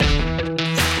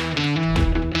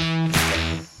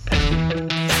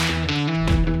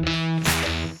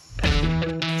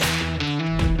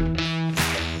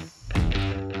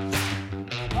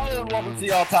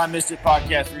all-time Mystic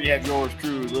Podcast where you have yours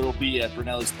true, Little B at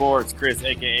Brunelli Sports, Chris,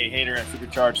 a.k.a. Hater at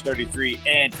Supercharged 33,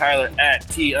 and Tyler at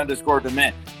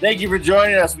T_Dement. Thank you for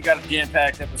joining us. We got a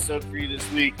jam-packed episode for you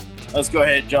this week. Let's go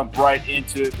ahead and jump right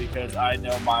into it because I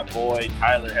know my boy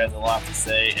Tyler has a lot to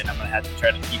say, and I'm going to have to try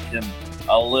to keep him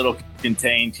a little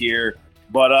contained here.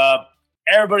 But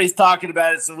everybody's talking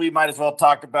about it, so we might as well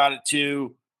talk about it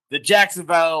too. The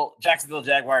Jacksonville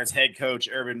Jaguars head coach,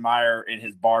 Urban Meyer, in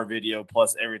his bar video,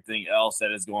 plus everything else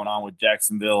that is going on with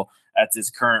Jacksonville at this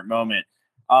current moment.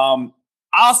 I'll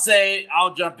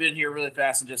jump in here really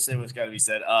fast and just say what's got to be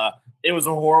said. It was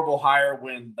a horrible hire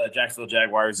when the Jacksonville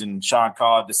Jaguars and Sean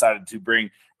Cobb decided to bring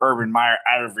Urban Meyer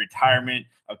out of retirement,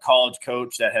 a college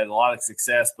coach that had a lot of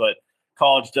success, but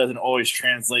college doesn't always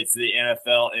translate to the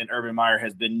NFL, and Urban Meyer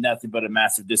has been nothing but a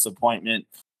massive disappointment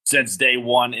since day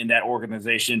one in that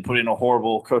organization, putting a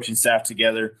horrible coaching staff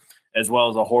together, as well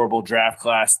as a horrible draft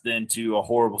class, then to a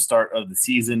horrible start of the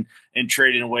season, and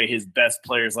trading away his best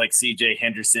players like C.J.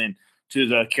 Henderson to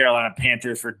the Carolina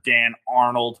Panthers for Dan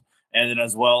Arnold, and then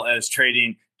as well as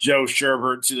trading Joe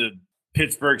Sherbert to the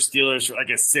Pittsburgh Steelers for like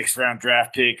a 6th-round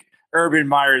draft pick. Urban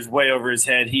Meyer is way over his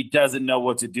head. He doesn't know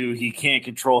what to do. He can't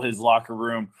control his locker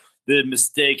room. The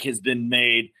mistake has been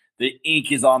made. The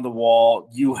ink is on the wall.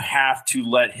 You have to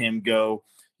let him go.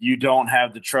 You don't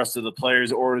have the trust of the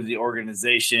players or the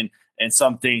organization, and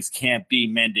some things can't be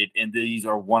mended, and these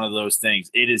are one of those things.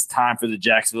 It is time for the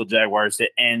Jacksonville Jaguars to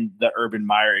end the Urban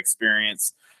Meyer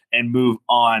experience and move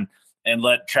on and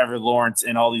let Trevor Lawrence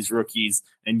and all these rookies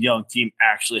and young team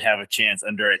actually have a chance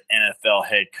under an NFL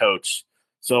head coach.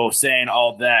 So saying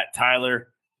all that, Tyler,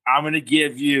 I'm going to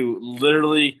give you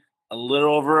literally a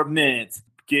little over a minute.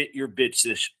 Get your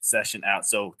bitch session out.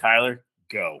 So, Tyler,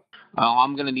 go. Oh,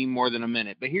 I'm going to need more than a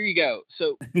minute, but here you go.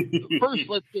 So,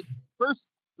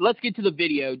 let's get to the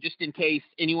video, just in case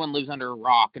anyone lives under a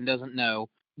rock and doesn't know.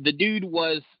 The dude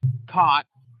was caught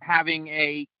having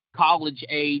a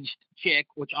college-aged chick,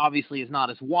 which obviously is not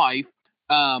his wife,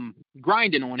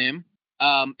 grinding on him.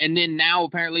 And then now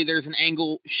apparently there's an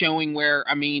angle showing where,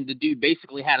 the dude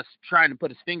basically had trying to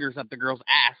put his fingers up the girl's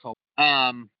asshole.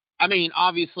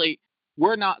 Obviously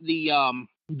we're not the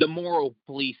moral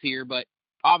police here, but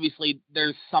obviously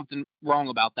there's something wrong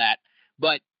about that.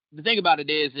 But the thing about it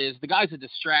is the guy's a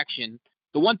distraction.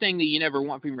 The one thing that you never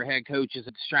want from your head coach is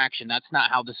a distraction. That's not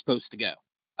how this is supposed to go.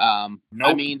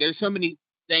 Nope. There's so many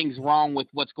things wrong with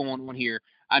what's going on here.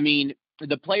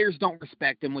 The players don't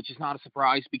respect him, which is not a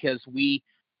surprise because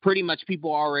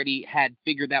people already had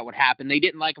figured that would happen. They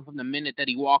didn't like him from the minute that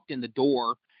he walked in the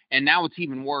door, and now it's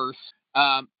even worse.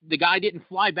 The guy didn't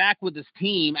fly back with his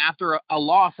team after a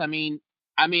loss.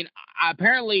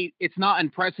 Apparently it's not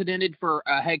unprecedented for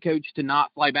a head coach to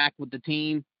not fly back with the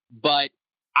team, but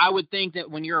I would think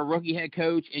that when you're a rookie head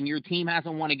coach and your team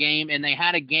hasn't won a game and they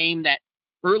had a game that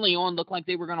early on looked like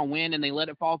they were going to win and they let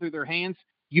it fall through their hands,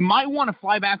 you might want to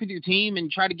fly back with your team and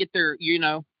try to get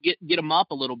get them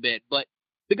up a little bit. But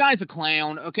the guy's a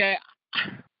clown, okay?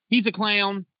 He's a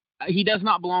clown. He does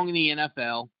not belong in the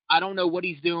NFL. I don't know what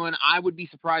he's doing. I would be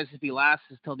surprised if he lasts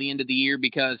until the end of the year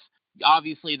because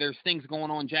obviously there's things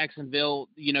going on in Jacksonville.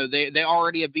 They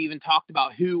already have even talked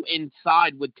about who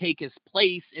inside would take his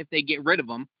place if they get rid of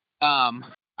him.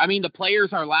 The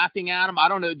players are laughing at him. I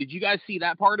don't know. Did you guys see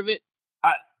that part of it?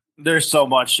 There's so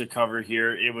much to cover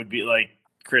here. It would be like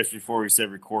Chris, before we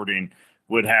said recording,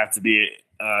 would have to be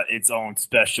its own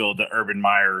special, the Urban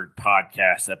Meyer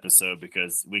podcast episode,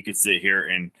 because we could sit here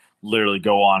and literally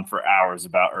go on for hours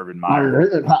about Urban Meyer. What are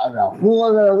you talking about?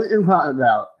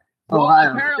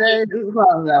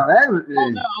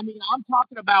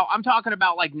 I'm talking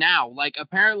about like now. Like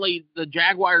apparently the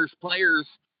Jaguars players,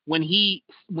 when he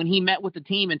met with the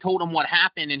team and told them what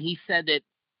happened, and he said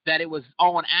that it was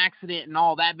all an accident and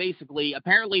all that, basically,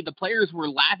 apparently the players were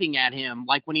laughing at him,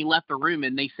 like when he left the room,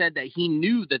 and they said that he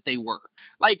knew that they were.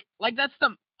 Like that's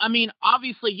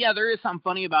obviously, yeah, there is something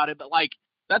funny about it, but like,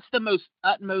 that's the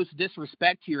utmost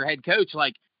disrespect to your head coach.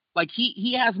 Like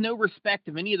he has no respect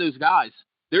of any of those guys.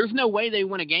 There's no way they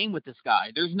win a game with this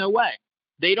guy. There's no way.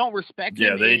 They don't respect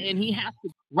him, and he has to,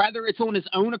 whether it's on his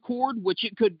own accord, which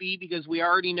it could be because we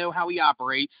already know how he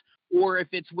operates, or if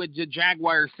it's with the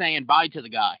Jaguars saying bye to the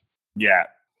guy. Yeah.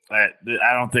 I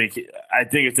think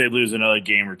if they lose another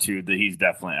game or two, that he's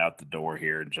definitely out the door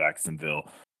here in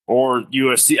Jacksonville. Or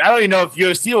USC. I don't even know if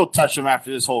USC will touch him after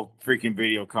this whole freaking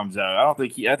video comes out. I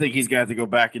think he's going to have to go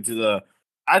back into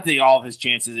I think all of his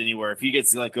chances anywhere. If he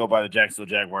gets let go by the Jacksonville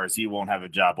Jaguars, he won't have a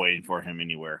job waiting for him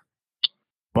anywhere.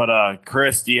 But,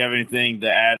 Chris, do you have anything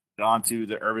to add onto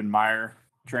the Urban Meyer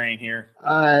train here?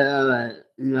 All right.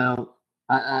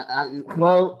 I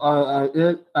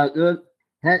good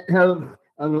head coach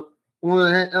of one of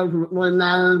the head coaches of the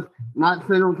 49ers, Mike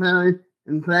Singletary,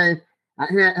 and say, I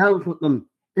can't help with them,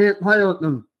 can't play with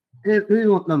them, can't be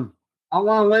with them. I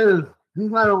want to win.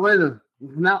 He's not a winner.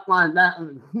 He's not like that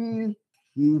with the team.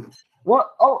 He's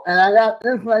what? Oh, and I got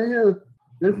this right here.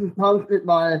 This is posted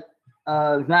by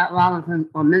Zach Robinson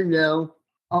on video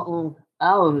a couple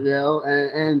hours ago,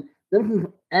 and this is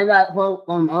and that quote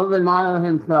from Urban Meyer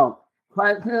himself.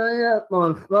 Criteria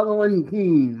for a struggling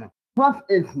team. Trust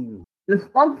issues.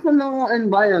 Dysfunctional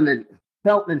environment.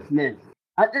 Selfishness.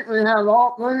 I think we have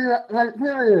all three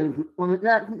criteria for the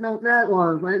Jacksonville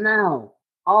Jaguars right now.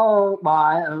 All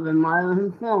by Urban Meyer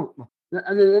himself.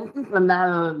 I mean, it's just a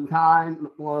matter of time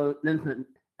before this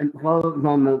implodes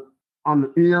on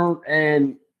the field,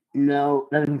 and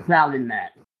there's a shouting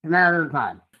match. It's a matter of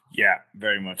time. Yeah,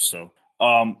 very much so.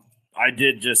 I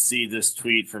did just see this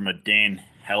tweet from a Dan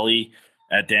Helly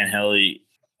at Dan Helly.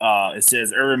 It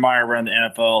says Urban Meyer around the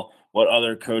NFL. What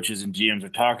other coaches and GMs are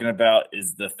talking about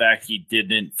is the fact he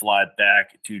didn't fly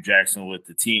back to Jacksonville with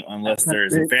the team unless there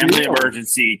is a family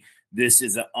emergency. This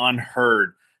is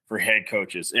unheard for head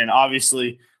coaches. And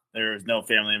obviously, there is no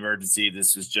family emergency.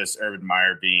 This is just Urban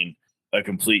Meyer being a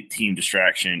complete team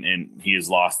distraction, and he has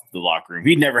lost the locker room.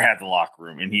 He never had the locker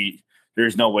room, and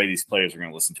there's no way these players are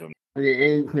going to listen to him.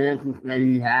 The chances that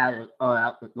he had are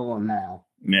out the door now.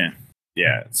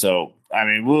 Yeah. So I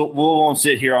mean, we won't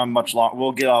sit here on much long.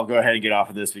 I'll go ahead and get off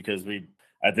of this because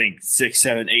I think 6,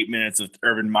 7, 8 minutes of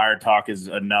Urban Meyer talk is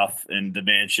enough, and the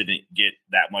man shouldn't get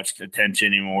that much attention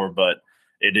anymore. But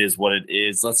it is what it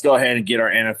is. Let's go ahead and get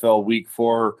our NFL Week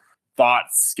 4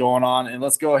 thoughts going on, and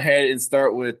let's go ahead and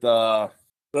start with.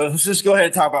 Let's just go ahead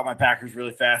and talk about my Packers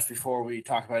really fast before we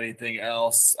talk about anything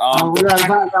else. We got to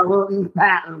talk about whooping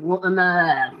Packers, whooping their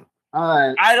ass. All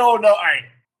right. I don't know. All right.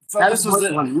 So That's this was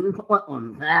it.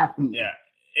 Yeah,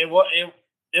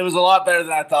 it was a lot better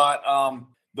than I thought.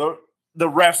 The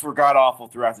refs were god awful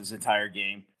throughout this entire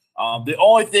game. The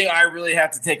only thing I really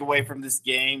have to take away from this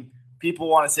game, people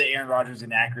want to say Aaron Rodgers'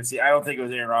 inaccuracy. I don't think it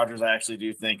was Aaron Rodgers. I actually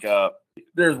do think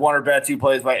there's one or two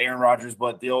plays by Aaron Rodgers,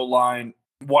 but the O-line,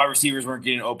 wide receivers weren't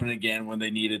getting open again when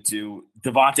they needed to.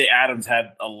 Devontae Adams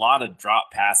had a lot of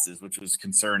drop passes, which was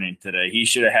concerning today. He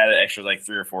should have had an extra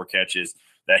 3 or 4 catches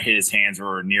that hit his hands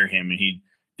or near him, and he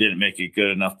didn't make a good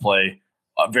enough play.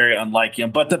 Very unlike him.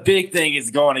 But the big thing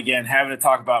is going again, having to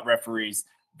talk about referees.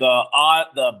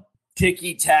 The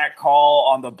ticky-tack call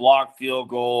on the blocked field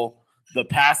goal, the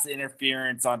pass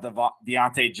interference on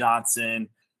Deontay Johnson,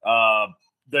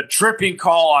 the tripping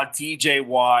call on TJ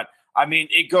Watt. I mean,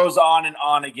 it goes on and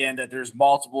on again that there's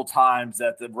multiple times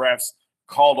that the refs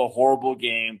called a horrible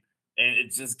game, and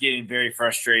it's just getting very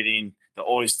frustrating to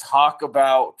always talk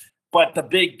about. But the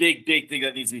big thing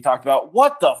that needs to be talked about,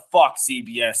 what the fuck,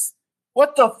 CBS?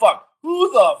 What the fuck? Who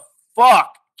the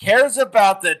fuck cares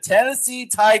about the Tennessee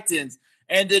Titans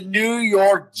and the New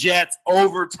York Jets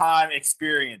overtime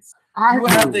experience? You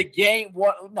have the game.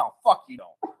 What? No, fuck you don't.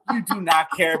 You do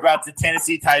not care about the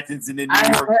Tennessee Titans and the New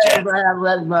York Jets.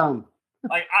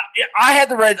 I had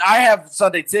the Reds. I have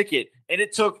Sunday ticket, and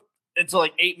it took until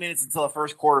 8 minutes until the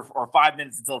first quarter, or 5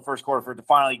 minutes until the first quarter for it to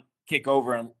finally kick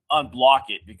over and unblock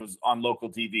it because on local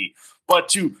TV. But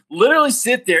to literally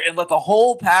sit there and let the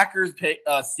whole Packers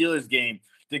Steelers game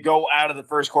to go out of the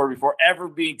first quarter before ever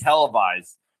being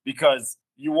televised because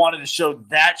you wanted to show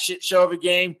that shit show of a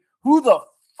game. Who the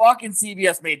fucking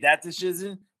CBS made that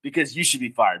decision? Because you should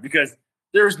be fired, because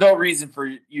there's no reason for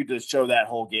you to show that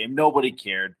whole game. Nobody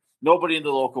cared. Nobody in the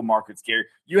local markets cared.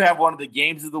 You have one of the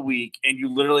games of the week, and you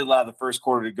literally allow the first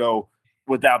quarter to go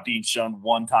without being shown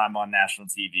one time on national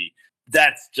TV.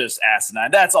 That's just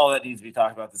asinine. That's all that needs to be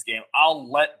talked about this game. I'll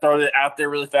throw it out there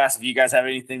really fast if you guys have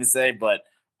anything to say, but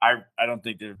I don't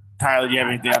think that. Tyler, do you have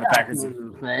anything on the Packers?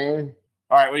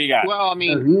 All right, what do you got? Well, I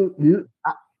mean,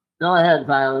 go ahead,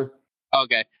 Tyler.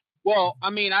 Okay. Well, I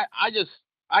mean, I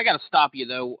got to stop you,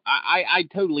 though. I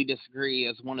totally disagree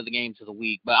as one of the games of the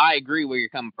week, but I agree where you're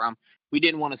coming from. We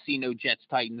didn't want to see no Jets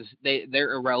Titans.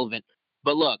 They're irrelevant.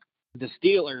 But look, the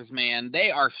Steelers, man,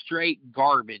 they are straight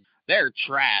garbage. They're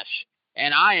trash.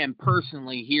 And I am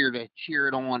personally here to cheer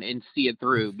it on and see it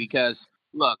through because,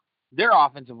 look, their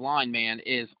offensive line, man,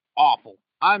 is awful.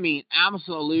 I mean,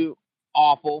 absolute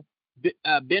awful.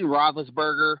 Ben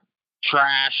Roethlisberger,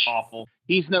 trash. Awful.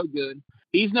 He's no good.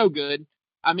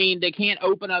 I mean, they can't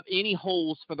open up any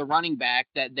holes for the running back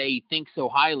that they think so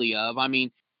highly of. I mean,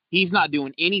 he's not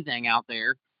doing anything out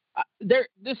there. The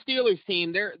Steelers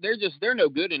team, they're no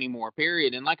good anymore,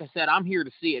 period. And like I said, I'm here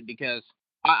to see it because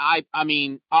I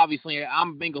mean, obviously I'm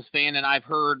a Bengals fan and I've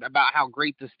heard about how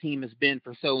great this team has been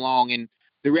for so long. And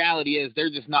the reality is they're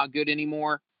just not good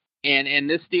anymore. And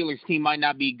this Steelers team might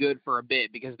not be good for a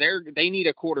bit because they need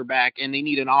a quarterback and they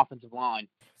need an offensive line.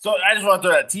 So I just want to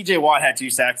throw that T.J. Watt had 2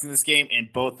 sacks in this game, and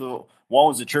one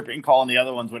was a tripping call, and the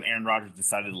other one's when Aaron Rodgers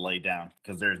decided to lay down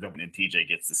because there's nobody, and T.J.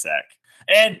 gets the sack.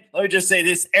 And let me just say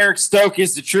this: Eric Stokes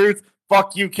is the truth.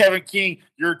 Fuck you, Kevin King.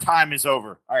 Your time is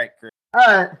over. All right, Chris. All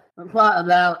right, let's talk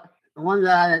about the one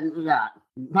guy that we got.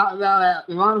 Talk about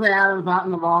Devontae Adams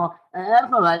knocking the ball, and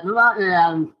that's all right. Devontae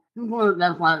Adams, he's one of the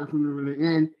best wide receivers in the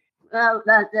game.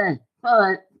 That day, all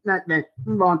right, that day.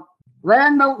 Move on.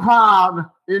 Randall Cobb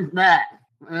is back.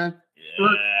 Yeah.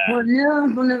 For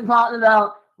years, when they talked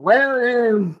about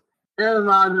where is Aaron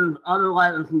Rodgers' other wide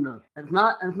receiver, it's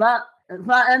not MVS.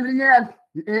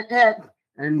 It's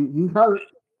and he's hurt.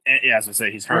 Yeah, as I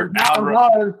say, he's hurt.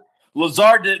 Lazard.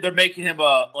 Lazard, they're making him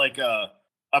a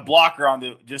blocker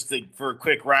on for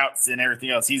quick routes and everything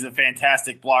else. He's a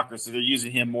fantastic blocker, so they're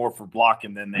using him more for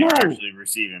blocking than they actually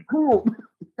receive him. Cool.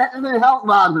 That doesn't help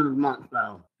Rodgers much,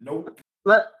 though. Nope.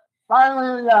 But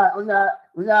finally, we got a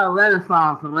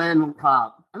renaissance for Randall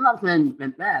Cobb. I'm not saying he's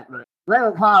been bad, but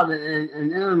Randall Cobb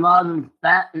and Aaron Rodgers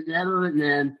back together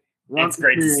again. It's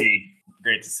great to see.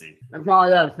 Great to see. That's all I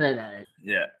gotta say. That.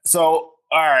 Yeah. So,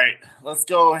 all right, let's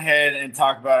go ahead and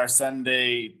talk about our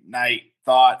Sunday night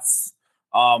thoughts.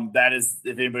 That is,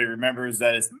 if anybody remembers,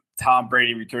 that is Tom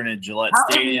Brady returning to Gillette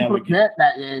Stadium. Forget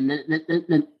that game. They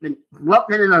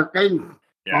looked in our face.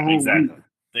 Yeah, exactly.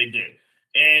 They did.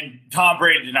 And Tom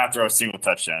Brady did not throw a single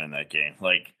touchdown in that game.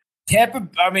 Like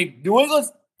New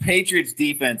England's Patriots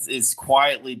defense is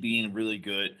quietly being really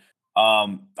good.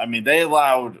 They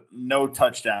allowed no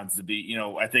touchdowns to be,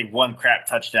 I think one crap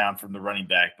touchdown from the running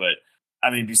back, but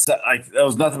that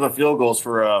was nothing but field goals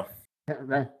for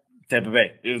Tampa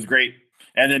Bay. It was great.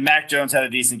 And then Mac Jones had a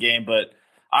decent game, but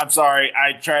I'm sorry.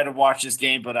 I tried to watch this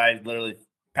game, but I literally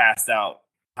passed out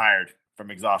tired from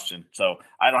exhaustion. So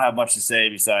I don't have much to say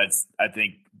besides I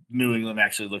think New England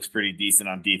actually looks pretty decent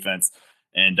on defense.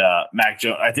 And Mac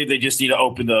Jones, I think they just need to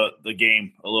open the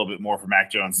game a little bit more for Mac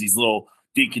Jones. These little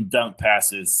dink and dunk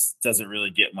passes doesn't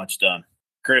really get much done.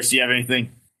 Chris, do you have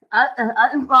anything? I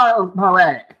just thought it was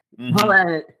poetic. Mm-hmm.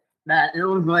 Poetic that it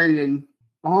was raining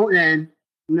all in.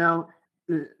 When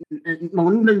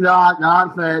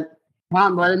God said,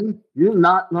 Tom Brady, you're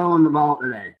not throwing the ball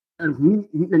today. And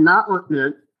he did not look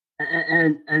good.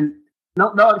 And no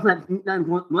offense, he doesn't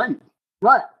look great.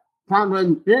 But Tom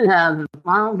Brady did have his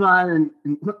final drive and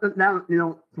put it down,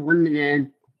 to win the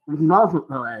game, which is also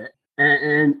poetic.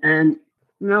 And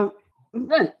good.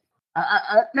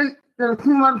 I think there's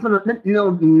too much of a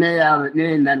made out of the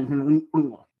game that is in week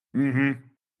 4. Mm-hmm.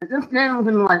 This game was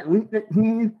in week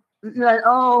 15. It's like,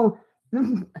 oh, this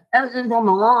is everything's on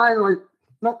the line. Like,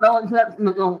 no Belichick's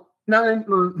nothing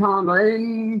for Tom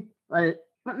Brady. But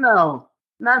no,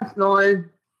 that story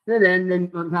did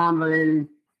end for Tom Brady.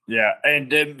 Yeah,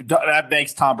 and that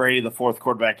makes Tom Brady the 4th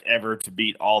quarterback ever to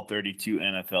beat all 32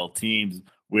 NFL teams,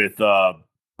 with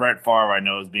Brett Favre, I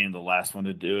know, as being the last one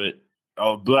to do it.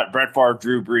 Oh, Brett Favre,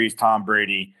 Drew Brees, Tom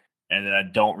Brady, and then I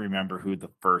don't remember who the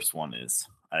first one is.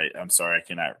 I'm sorry, I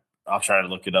cannot. I'll try to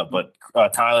look it up. But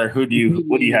Tyler, what do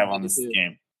you have on this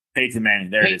game? Peyton Manning.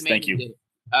 There it is. Thank you.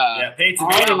 Peyton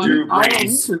Manning, Drew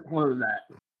Brees.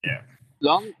 Yeah.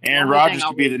 Aaron Rodgers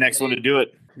could be the next one to do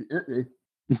it.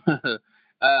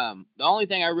 The only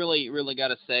thing I really got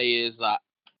to say is,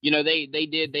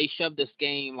 they shoved this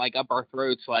game up our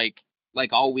throats like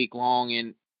all week long,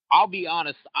 and I'll be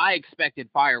honest, I expected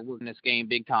fireworks in this game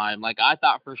big time. I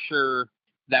thought for sure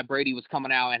that Brady was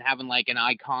coming out and having an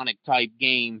iconic type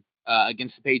game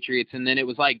against the Patriots, and then it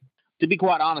was to be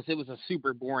quite honest, it was a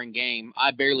super boring game.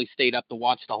 I barely stayed up to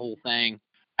watch the whole thing.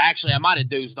 Actually, I might have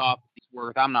dozed off.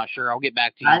 Worth, I'm not sure. I'll get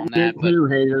back to you on that. Too,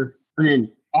 hater.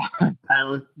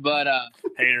 But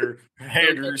hater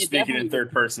speaking in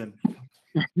third person.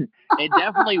 It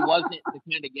definitely wasn't the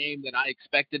kind of game that I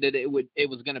expected it was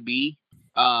going to be.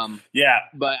 Yeah.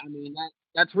 But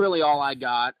that's really all I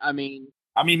got.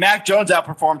 Mac Jones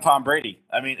outperformed Tom Brady.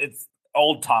 It's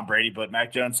old Tom Brady, but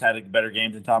Mac Jones had a better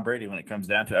game than Tom Brady when it comes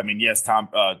down to it. Yes, Tom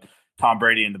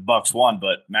Brady and the Bucs won,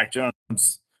 but Mac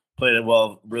Jones played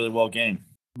a really well game.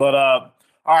 But all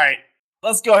right,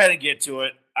 let's go ahead and get to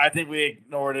it. I think we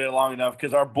ignored it long enough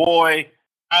because our boy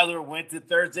Tyler went to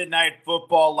Thursday Night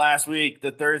Football last week,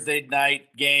 the Thursday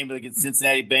night game against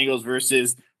Cincinnati Bengals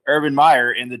versus Urban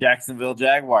Meyer in the Jacksonville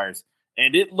Jaguars.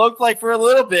 And it looked like for a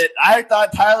little bit, I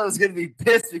thought Tyler was going to be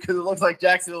pissed because it looks like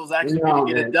Jacksonville was actually going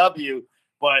to get a W,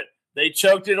 but they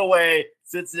choked it away.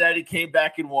 Cincinnati came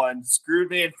back and won, screwed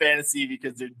me in fantasy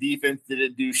because their defense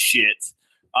didn't do shit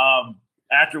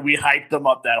after we hyped them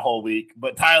up that whole week.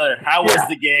 But Tyler, how was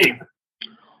the game?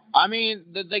 I mean,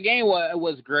 the game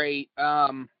was great.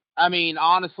 I mean,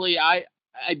 honestly, I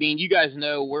mean, you guys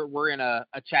know we're in a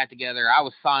chat together. I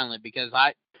was silent because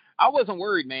I wasn't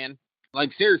worried, man.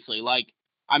 Like seriously, like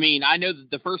I mean, I know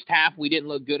that the first half we didn't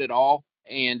look good at all,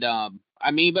 and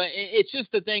I mean, but it's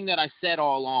just the thing that I said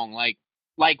all along. Like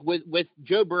with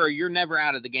Joe Burrow, you're never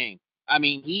out of the game. I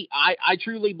mean, I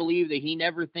truly believe that he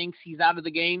never thinks he's out of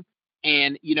the game,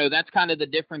 and you know that's kind of the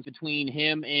difference between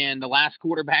him and the last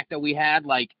quarterback that we had.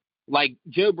 Like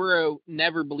Joe Burrow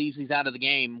never believes he's out of the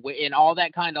game, and all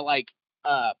that kind of like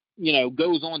you know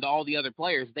goes on to all the other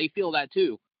players. They feel that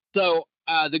too. So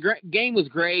the game was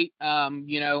great.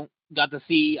 You know, got to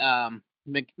see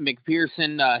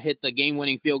McPherson hit the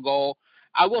game-winning field goal.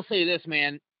 I will say this,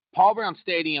 man. Paul Brown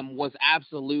Stadium was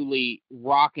absolutely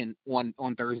rocking on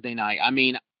Thursday night. I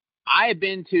mean, I have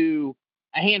been to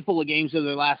a handful of games over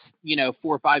the last, 4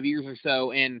 or 5 years or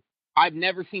so, and I've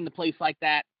never seen the place like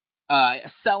that. A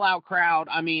sellout crowd.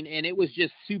 I mean, and it was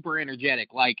just super energetic.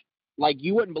 Like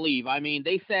you wouldn't believe. I mean,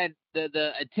 they said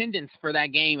the attendance for that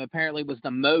game apparently was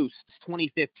the most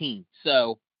 2015.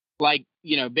 So,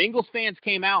 Bengals fans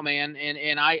came out, man,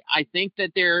 and I think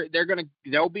that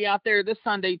they'll be out there this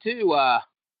Sunday too.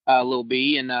 Lil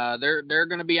B, and they're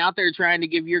going to be out there trying to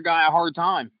give your guy a hard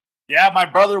time. Yeah, my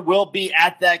brother will be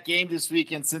at that game this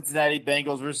weekend, Cincinnati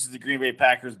Bengals versus the Green Bay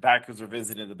Packers. Packers are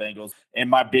visiting the Bengals, and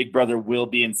my big brother will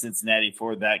be in Cincinnati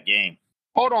for that game.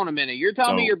 Hold on a minute. You're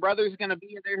telling me your brother's going to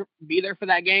be there for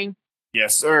that game?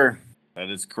 Yes, sir. That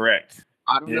is correct.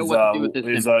 I don't know what to do with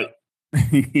this.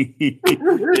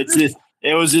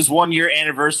 It was his 1 year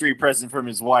anniversary present from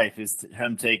his wife, is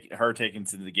her taking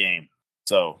to the game.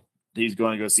 So he's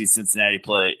going to go see Cincinnati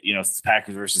play,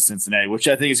 Packers versus Cincinnati, which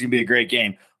I think is going to be a great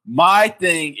game. My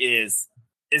thing is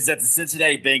that the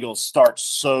Cincinnati Bengals start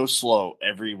so slow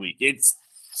every week. It's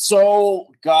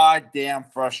so goddamn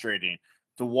frustrating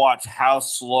to watch how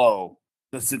slow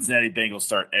the Cincinnati Bengals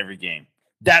start every game.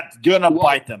 That's going to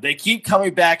bite them. They keep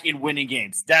coming back and winning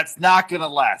games. That's not going to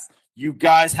last. You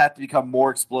guys have to become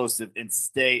more explosive and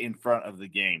stay in front of the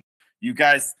game. You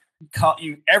guys,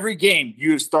 every game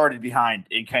you have started behind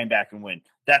and came back and win.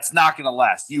 That's not going to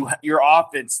last. Your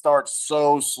offense starts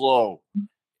so slow.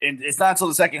 And it's not until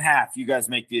the second half you guys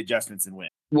make the adjustments and win.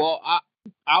 Well,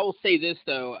 I will say this,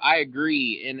 though. I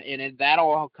agree, and that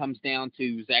all comes down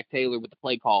to Zach Taylor with the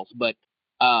play calls. But,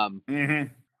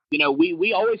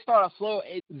 we always start off slow.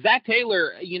 Zach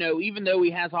Taylor, even though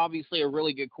he has obviously a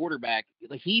really good quarterback,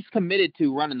 he's committed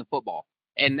to running the football.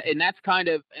 And that's kind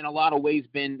of, in a lot of ways,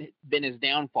 been his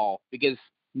downfall, because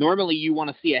normally you want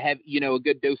to see a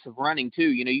good dose of running, too.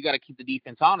 You got to keep the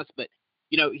defense honest, but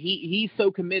he's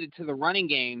so committed to the running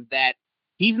game that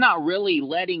he's not really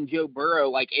letting Joe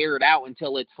Burrow air it out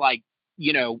until it's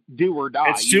do or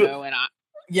die.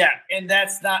 And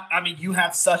that's not. I mean, you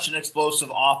have such an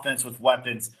explosive offense with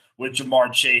weapons with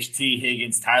Jamar Chase, T.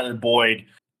 Higgins, Tyler Boyd,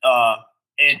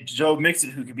 and Joe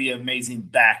Mixon, who could be an amazing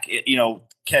back.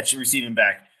 Catch and receiving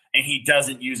back, and he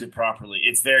doesn't use it properly.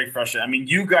 It's very frustrating. I mean,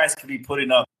 you guys could be putting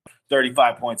up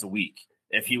 35 points a week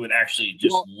if he would actually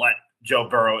just let Joe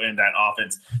Burrow in that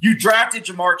offense. You drafted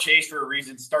Jamar Chase for a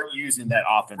reason. Start using that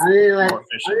offense more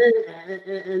efficient.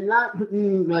 And not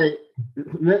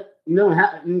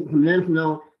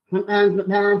conventional. Sometimes the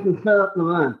pass can set up the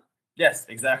run. Yes,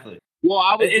 exactly.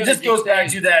 Well, it just goes back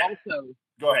to that. Also,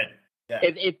 go ahead. Yeah.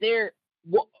 If they're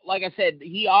like I said,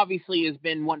 he obviously has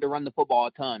been wanting to run the football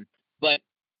a ton, but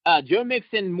Joe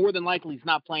Mixon more than likely is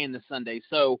not playing this Sunday,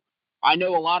 so I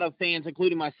know a lot of fans,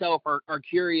 including myself, are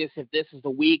curious if this is the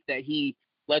week that he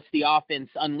lets the offense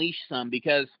unleash some,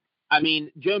 because, I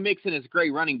mean, Joe Mixon is a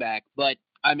great running back, but,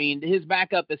 I mean, his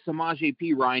backup is Samaje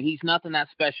Perine. He's nothing that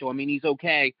special. I mean, he's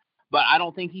okay, but I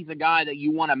don't think he's a guy that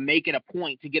you want to make it a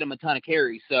point to get him a ton of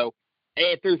carries. So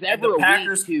if there's ever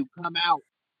week to come out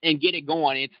and get it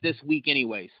going, it's this week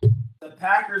anyways. The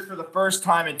Packers, for the first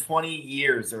time in 20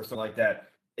 years or something like that,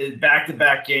 in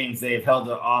back-to-back games, they have held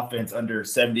the offense under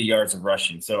 70 yards of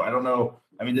rushing. So I don't know.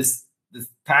 I mean, this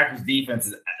Packers defense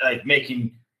is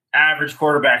making average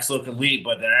quarterbacks look elite,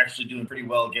 but they're actually doing pretty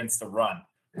well against the run.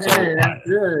 So, that's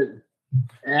good.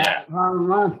 Yeah.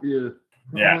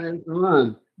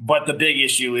 But the big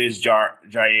issue is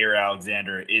Jair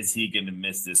Alexander. Is he going to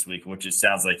miss this week? Which it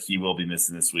sounds like he will be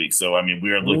missing this week. So I mean,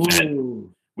 we are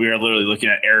literally looking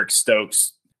at Eric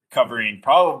Stokes covering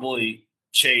probably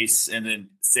Chase, and then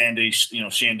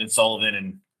Shandon Sullivan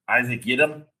and Isaac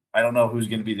Yiadom. I don't know who's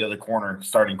going to be the other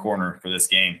starting corner for this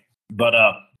game. But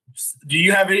do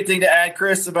you have anything to add,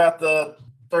 Chris, about the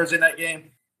Thursday night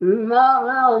game?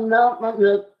 No, not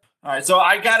good. All right, so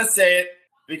I got to say it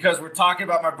because we're talking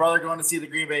about my brother going to see the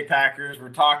Green Bay Packers. We're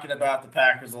talking about the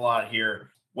Packers a lot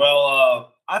here.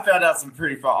 Well, I found out some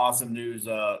pretty awesome news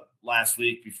last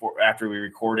week after we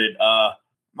recorded.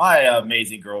 My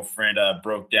amazing girlfriend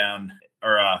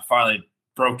finally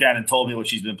broke down and told me what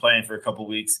she's been planning for a couple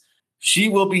weeks. She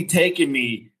will be taking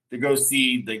me to go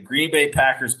see the Green Bay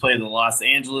Packers play the Los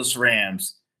Angeles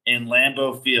Rams in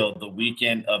Lambeau Field the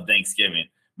weekend of Thanksgiving.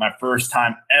 My first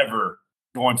time ever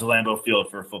going to Lambeau Field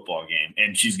for a football game.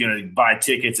 And she's going to buy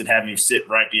tickets and have me sit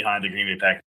right behind the Green Bay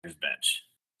Packers bench.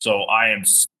 So I am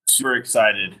super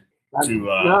excited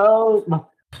to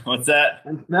what's that?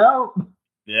 No.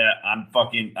 Yeah, I'm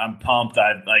pumped.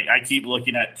 I keep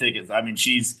looking at tickets. I mean,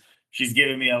 she's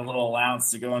giving me a little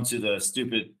allowance to go into the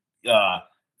stupid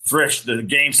the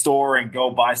game store and go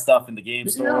buy stuff in the game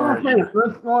store. No,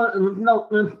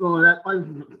 that place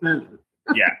is expensive.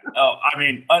 Yeah. Oh, I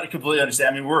mean, I completely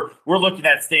understand. I mean, we're looking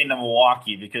at staying in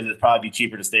Milwaukee because it'd probably be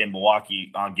cheaper to stay in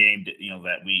Milwaukee on game,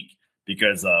 that week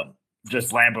because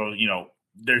just Lambeau,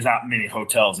 there's not many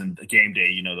hotels in the game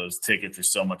day. Those tickets are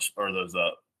so much, or those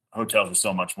hotels are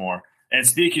so much more. And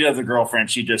speaking of the girlfriend,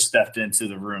 she just stepped into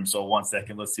the room. So 1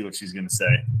 second, let's see what she's going to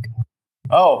say.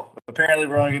 Oh, apparently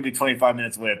we're only going to be 25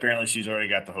 minutes away. Apparently she's already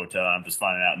got the hotel. I'm just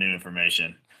finding out new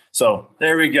information. So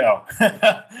there we go.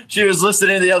 She was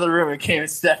listening in the other room and came and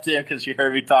stepped in because she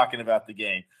heard me talking about the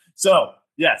game. So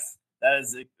yes, that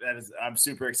is. I'm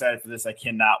super excited for this. I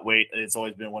cannot wait. It's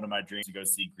always been one of my dreams to go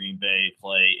see Green Bay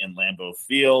play in Lambeau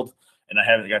Field, and I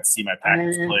haven't got to see my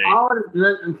Packers play. I would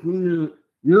let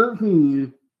your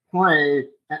team play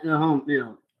at their home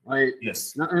field. Like,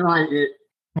 yes, nothing like it.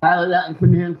 Tyler, that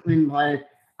convincing play.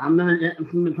 I'm gonna get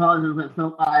some the Chargers at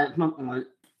something like.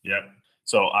 Yep.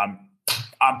 So I'm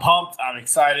pumped. I'm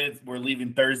excited. We're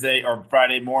leaving Thursday or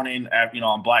Friday morning,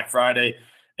 on Black Friday,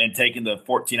 and taking the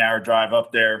 14-hour drive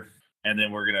up there. And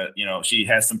then we're gonna, she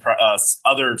has some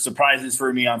other surprises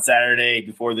for me on Saturday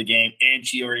before the game, and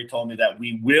she already told me that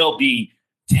we will be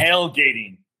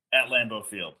tailgating at Lambeau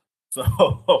Field. So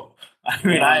I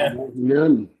mean,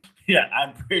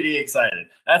 I'm pretty excited.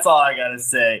 That's all I gotta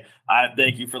say. I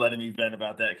thank you for letting me vent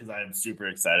about that because I am super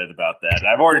excited about that. And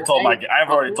I've already told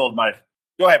my.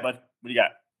 Go ahead, bud. What do you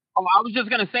got? Oh, I was just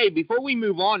gonna say before we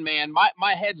move on, man.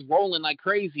 My head's rolling like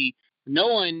crazy,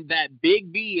 knowing that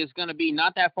Big B is gonna be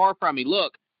not that far from me.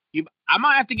 Look, I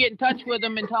might have to get in touch with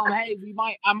him and tell him, hey,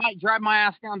 I might drive my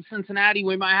ass down to Cincinnati.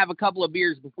 We might have a couple of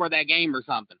beers before that game or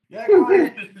something. Yeah, go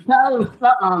ahead. Tell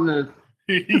us on this.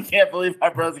 You can't believe my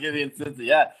brother's gonna be in Cincinnati.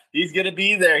 Yeah, he's gonna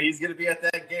be there. He's gonna be at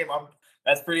that game.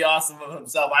 That's pretty awesome of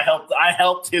himself. I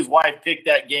helped his wife pick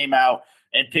that game out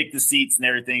and pick the seats and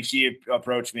everything. She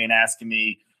approached me and asking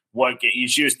me what game.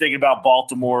 She was thinking about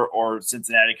Baltimore or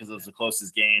Cincinnati because it was the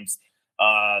closest games.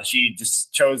 She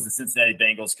just chose the Cincinnati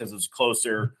Bengals because it was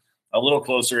a little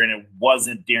closer, and it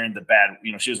wasn't during the bad.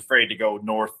 She was afraid to go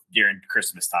north during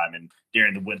Christmas time and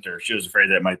during the winter. She was afraid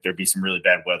that there be some really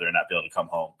bad weather and not be able to come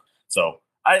home. So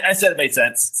I said it made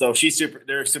sense. So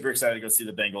they're super excited to go see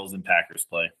the Bengals and Packers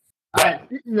play. All right,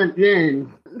 speaking of games,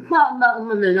 talk about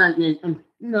Monday night games.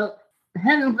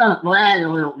 Heading up glad a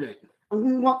little bit.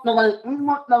 We want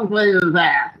those Raiders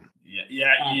back.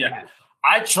 Yeah.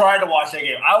 I tried to watch that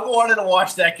game. I wanted to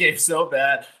watch that game so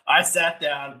bad. I sat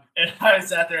down and I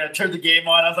turned the game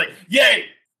on. I was like, yay!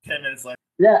 10 minutes later.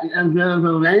 Yeah, and there was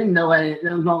a rain delay.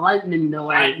 There was a lightning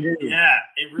delay. Yeah,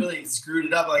 it really screwed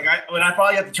it up. Like when I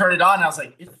finally got to turn it on, I was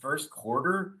like, it's the first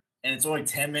quarter and it's only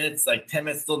 10 minutes, like 10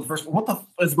 minutes still in the first. What the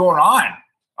is going on?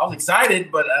 I was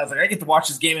excited, but I was like, I get to watch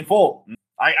this game in full.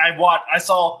 I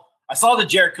saw the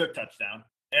Jared Cook touchdown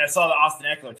and I saw the Austin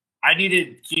Eckler. I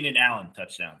needed Keenan Allen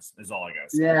touchdowns is all I got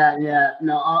to say. Yeah.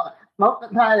 No, most of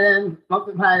the tight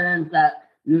ends that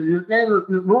you gave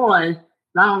the boy,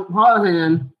 Donald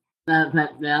Parham, that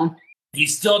touchdown.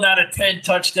 He's still not a 10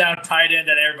 touchdown tight end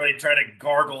that everybody tried to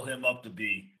gargle him up to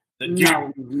be.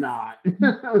 No, he's not.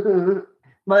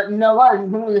 But you know what?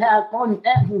 When we have 40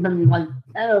 catches and like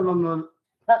 10 of them are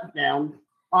touchdowns,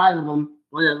 5 of them,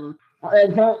 whatever.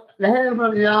 And so the hands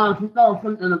of the arms, he thought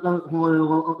something about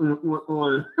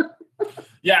for.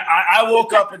 Yeah, I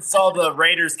woke up and saw the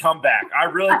Raiders come back. I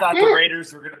really thought the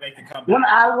Raiders were going to make the comeback. When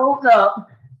I woke up,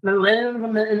 the Raiders were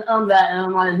making a comeback, and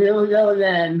I'm like, here we go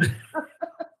again.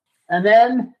 and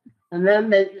then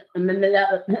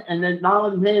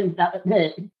Donald James got the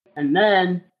pick, and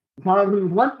then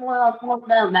Chargers went for it on fourth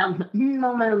down. That was the key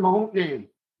moment of the whole game.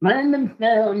 Brandon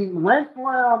Staley went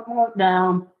for it on fourth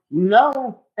down.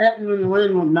 No, Edwin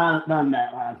Lynn would not have done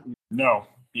that last year. No,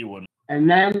 he wouldn't. And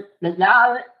then they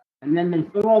got it, and then they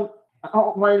scored a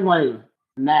couple plays later,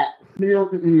 and that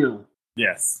sealed the deal.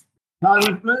 Yes.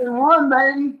 Chargers 31,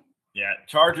 baby. Yeah,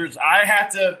 Chargers. I have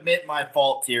to admit my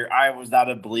fault here. I was not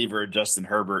a believer in Justin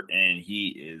Herbert, and he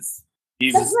is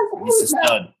He's a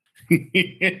stud.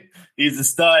 He's a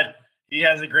stud. He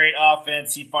has a great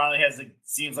offense. He finally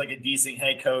seems like a decent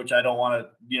head coach. I don't want to,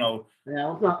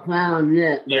 Yeah, it's not found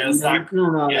yet. Yeah, it's not.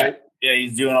 Yeah,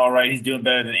 he's doing all right. He's doing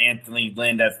better than Anthony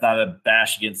Lynn. That's not a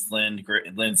bash against Lynn.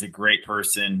 Lynn's a great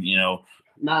person,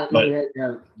 Not a good head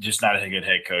coach. Just not a good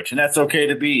head coach, and that's okay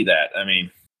to be that. I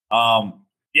mean,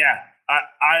 yeah,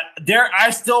 I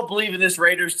still believe in this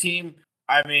Raiders team.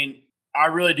 I mean, I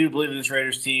really do believe in this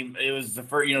Raiders team. It was the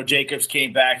first, Jacobs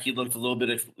came back. He looked a little bit,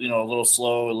 a little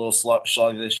slow, a little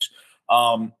sluggish.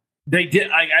 They did.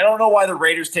 I don't know why the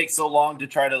Raiders take so long to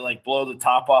try to blow the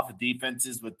top off of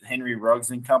defenses with Henry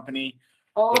Ruggs and company.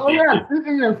 Oh yeah,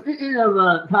 speaking of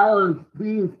Tyler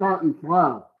being starting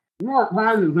slow, you want to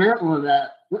find an example of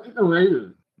that? Look at the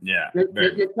Raiders. Yeah, they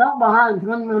fell behind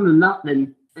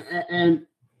 21-0, and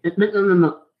it bit them in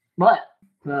the butt.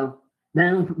 So they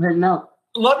didn't know.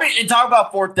 Let me talk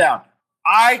about fourth down.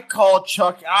 I called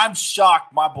Chucky. I'm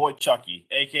shocked. My boy Chucky,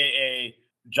 a.k.a.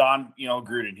 John,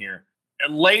 Gruden here.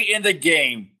 Late in the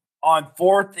game on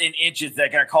 4th and inches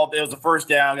that got called. It was the first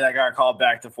down that got called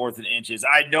back to 4th and inches.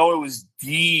 I know it was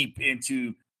deep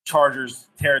into Chargers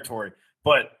territory,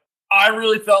 but I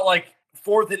really felt like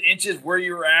 4th and inches where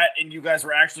you were at and you guys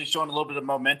were actually showing a little bit of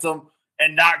momentum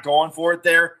and not going for it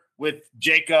there with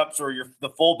Jacobs or the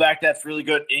fullback that's really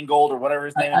good, Ingold or whatever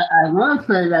his name is. I want to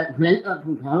say that Jacobs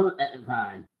was hurt at the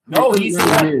time. No, he's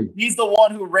the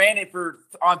one who ran it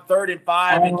on 3rd and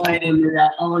 5 and played it.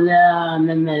 And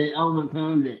then they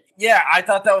overturned it. Yeah, I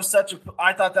thought that was such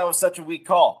a weak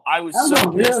call. I was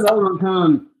so pissed.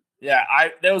 Yeah,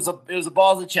 it was a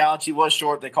ballsy challenge. He was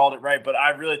short. They called it right, but I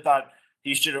really thought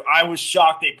he should have. I was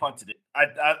shocked they punted it.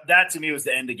 That to me was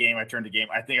the end of the game. I turned the game.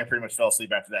 I think I pretty much fell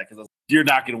asleep after that because you're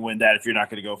not going to win that if you're not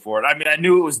going to go for it. I mean, I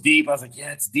knew it was deep. I was like,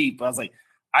 yeah, it's deep. I was like,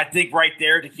 I think right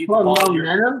there to keep the ball. You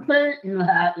have to go for it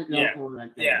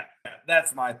right there. Yeah,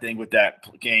 that's my thing with that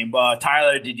game.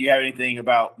 Tyler, did you have anything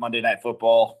about Monday Night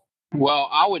Football? Well,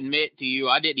 I'll admit to you,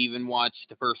 I didn't even watch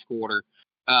the first quarter.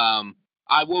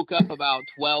 I woke up about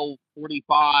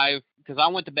 12:45 because I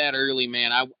went to bed early,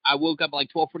 man. I woke up like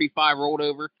 12:45, rolled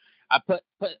over. I put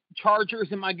Chargers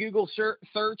in my Google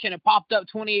search, and it popped up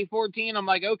 28-14. I'm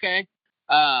like, okay.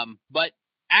 But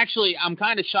actually, I'm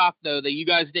kind of shocked, though, that you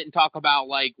guys didn't talk about,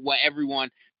 what everyone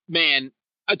 – man,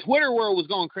 a Twitter world was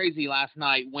going crazy last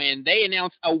night when they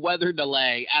announced a weather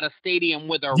delay at a stadium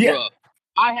with a roof.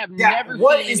 I have never seen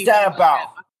what is that about?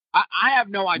 I have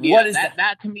no idea. What is that?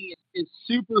 That to me is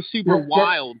super, super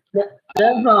wild.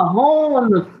 There's a hole in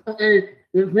the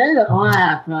 – it's made it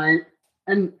last, right?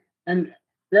 And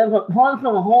there's a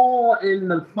partial hole in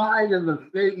the side of the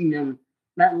stadium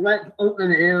that lets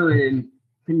open air in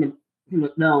to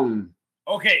the dome.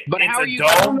 Okay, but how are you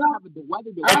dome? The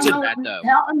weather delay that though?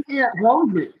 How can you close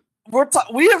it?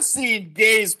 We have seen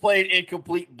games played in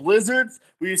complete blizzards.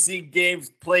 We've seen games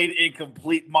played in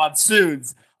complete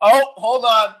monsoons. Oh, hold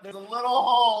on. There's a little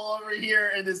hole over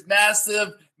here in this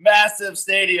massive, massive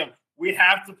stadium. We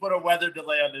have to put a weather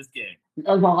delay on this game.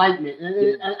 There's a lightning.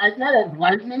 I said it's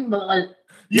lightning, but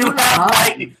you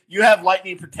have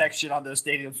lightning protection on those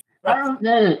stadiums. I don't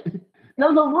get it.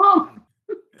 There's a roof.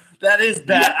 That is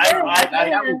bad.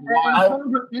 That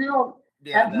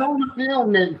field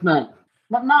makes sense,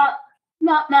 but not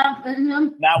that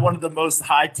stadium. Not one of the most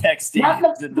high-tech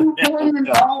stadiums in the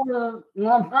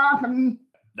NFL.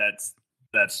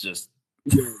 That's just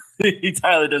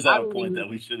Tyler does have a point that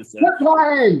we should have said.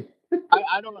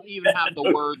 I don't even have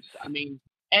the words. I mean,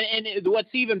 and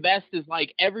what's even best is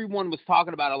everyone was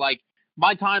talking about it.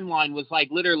 My timeline was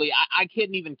literally, I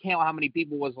couldn't even count how many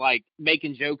people was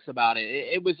making jokes about it.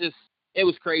 It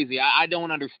was crazy. I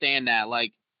don't understand that.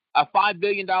 A $5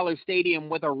 billion stadium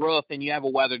with a roof and you have a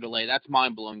weather delay. That's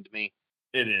mind blowing to me.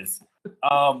 It is.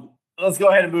 Let's go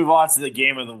ahead and move on to the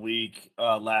game of the week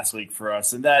last week for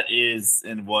us. And that is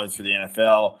and was for the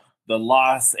NFL, the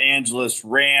Los Angeles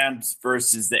Rams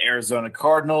versus the Arizona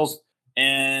Cardinals.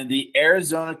 And the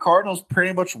Arizona Cardinals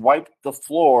pretty much wiped the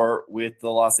floor with the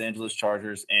Los Angeles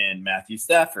Chargers and Matthew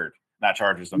Stafford. Not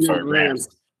Chargers, I'm sorry, Rams.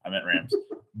 I meant Rams.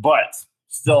 But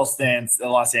still stands, the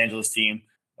Los Angeles team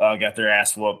got their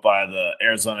ass whooped by the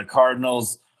Arizona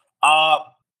Cardinals.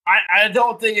 I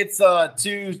don't think it's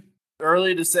too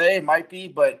early to say. It might be,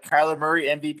 but Kyler Murray,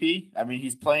 MVP. I mean,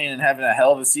 he's playing and having a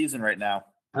hell of a season right now.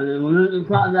 I mean, we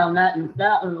talked about Matt and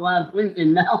Stafford last week,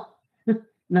 and now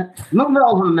no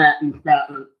more from Matt and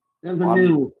Stafford. There's a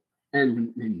new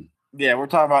MVP. Yeah, we're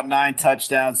talking about 9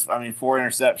 touchdowns. I mean, 4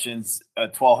 interceptions,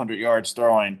 1,200 yards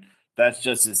throwing. That's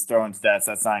just his throwing stats.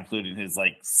 That's not including his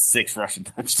 6 rushing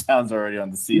touchdowns already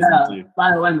on the season too. By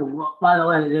the way,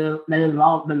 they've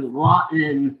all been locked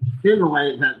in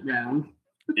giveaway touchdowns.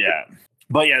 Yeah.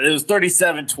 But yeah, it was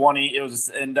 37-20. It was,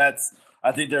 and I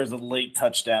think there was a late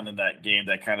touchdown in that game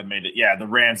that kind of made it. Yeah, the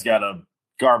Rams got a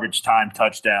garbage time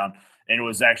touchdown, and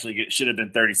it should have been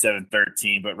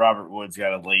 37-13, but Robert Woods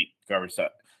got a late garbage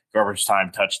time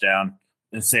touchdown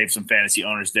and saved some fantasy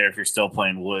owners there if you're still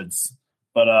playing Woods.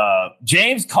 But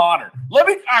James Conner, all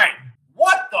right,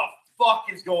 what the fuck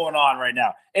is going on right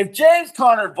now? If James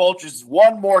Conner vultures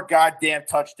one more goddamn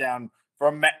touchdown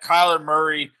from Kyler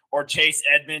Murray or Chase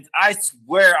Edmonds, I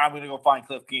swear I'm going to go find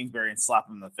Cliff Kingsbury and slap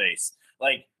him in the face.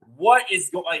 What is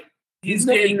going? He's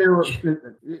making me look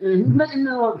stupid. He's making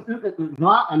me look stupid for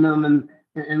dropping them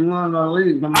in one of our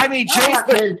leagues. I mean,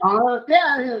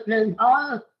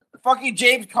 fucking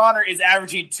James Conner is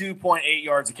averaging 2.8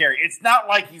 yards a carry. It's not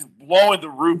like he's blowing the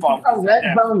roof off.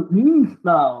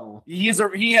 He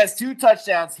has 2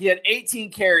 touchdowns. He had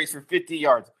 18 carries for 50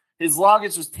 yards. His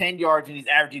longest was 10 yards, and he's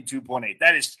averaging 2.8.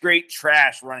 That is straight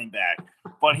trash running back.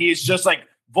 But he is just like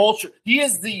vulture. He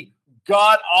is the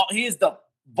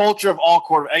vulture of all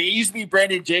quarterbacks. It used to be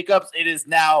Brandon Jacobs. It is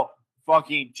now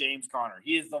fucking James Conner.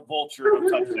 He is the vulture of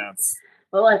touchdowns.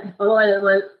 When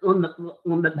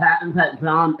the Packers had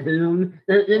John Hume,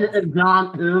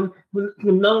 John Hume,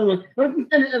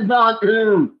 John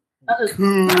Hume. I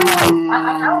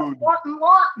don't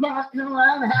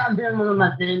want have him on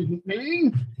my team.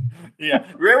 Yeah,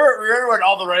 remember when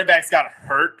all the running backs got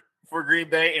hurt for Green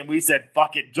Bay, and we said,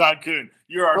 "Fuck it, John Kuhn,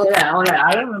 you're our." Oh yeah,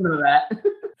 I remember that.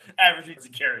 Averaging a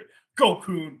carry. Go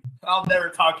Kuhn. I'll never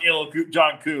talk ill of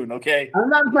John Kuhn, okay? I'm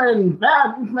not saying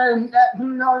that. I'm saying that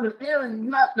he's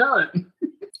not doing.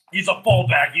 He's a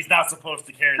fullback. He's not supposed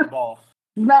to carry the ball.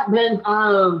 He's not being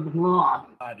out of the block.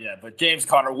 Yeah, but James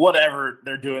Conner, whatever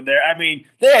they're doing there. I mean,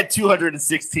 they had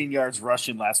 216 yards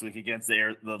rushing last week against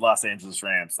the Los Angeles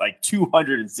Rams.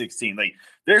 216.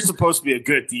 They're supposed to be a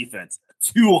good defense.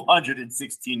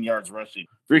 216 yards rushing.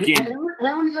 Freaking.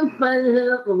 Let me just say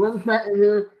here for 1 second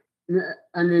here.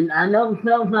 I mean, I know the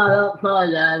show's not up,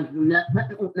 sorry guys. That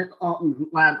technical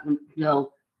last week's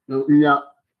show will be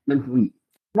up this week.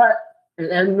 But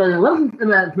if everybody listens to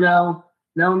that show,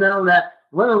 they'll know that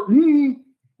we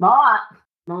bought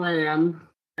the Rams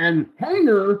and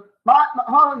Hater bought the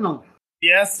Cardinals.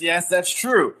 Yes, that's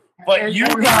true. But you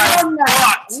guys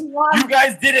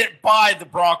didn't buy the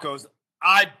Broncos.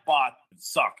 I bought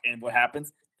suck. And what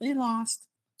happens? They lost.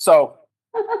 So,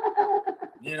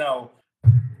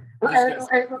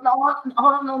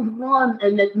 won,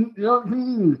 and they're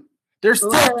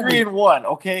still 3-1.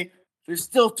 Okay, they're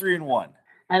still 3-1.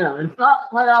 I know it's not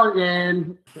quite out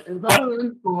again. It's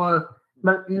only 4,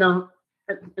 but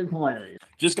it's hilarious.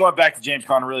 Just going back to James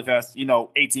Conner really fast.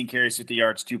 18 carries, 50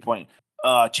 yards, 2 point.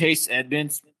 Chase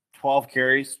Edmonds, 12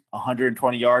 carries,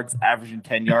 120 yards, averaging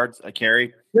 10 yards a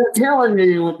carry. You're killing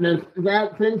me with this.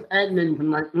 That Chase Edmonds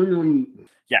from really.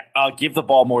 Yeah, give the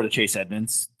ball more to Chase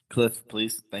Edmonds. Cliff,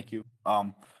 please. Thank you.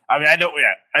 I know.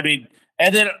 Yeah.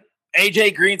 And then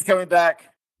AJ Green's coming back.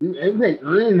 AJ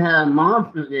Green had a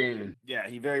monster game. Yeah,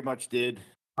 he very much did.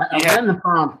 The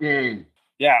prompt game.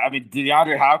 Yeah,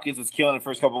 DeAndre Hopkins was killing the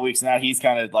first couple of weeks. Now he's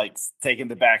kind of taking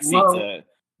the back seat to.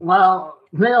 Well,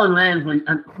 Jalen Ramsey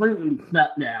completely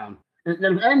stepped down. If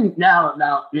there's any doubt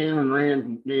about Jalen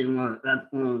Ramsey being one of the best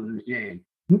players in the game,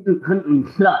 he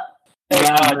couldn't shut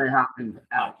DeAndre Hopkins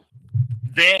out.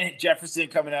 Van Jefferson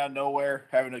coming out of nowhere,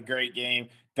 having a great game.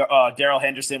 Darrell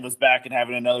Henderson was back and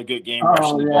having another good game.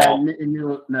 Oh, yeah, you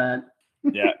look bad.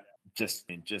 Yeah, just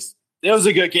it was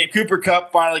a good game. Cooper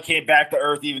Kupp finally came back to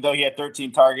earth, even though he had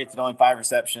 13 targets and only 5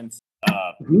 receptions.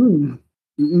 You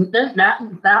think that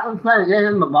was trying to get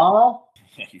him the ball?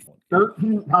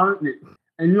 13 targets.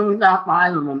 And you only got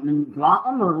 5 of them. Did you drop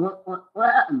them, or what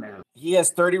happened there? He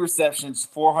has 30 receptions,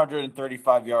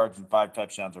 435 yards, and 5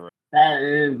 touchdowns already. That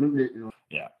is ridiculous.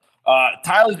 Yeah.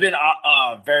 Tyler's been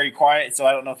very quiet, so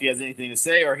I don't know if he has anything to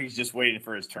say or he's just waiting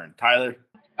for his turn. Tyler?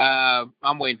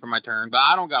 I'm waiting for my turn, but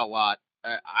I don't got a lot.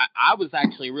 I was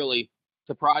actually really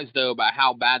surprised, though, about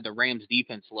how bad the Rams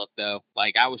defense looked, though.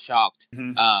 I was shocked.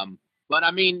 Mm-hmm. But,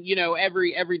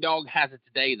 every dog has its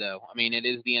day, though. It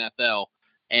is the NFL,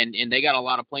 and they got a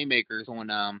lot of playmakers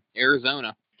on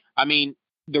Arizona.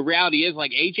 The reality is,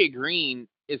 A.J. Green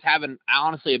is having,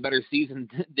 honestly, a better season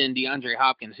than DeAndre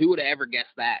Hopkins. Who would have ever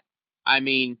guessed that?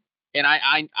 And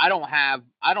I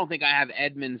don't think I have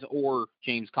Edmonds or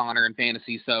James Conner in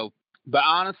fantasy. So, but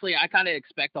honestly, I kind of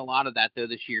expect a lot of that though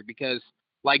this year because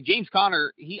James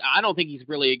Conner, I don't think he's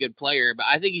really a good player, but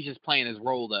I think he's just playing his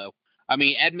role though.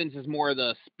 Edmonds is more of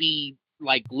the speed,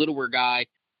 littler guy.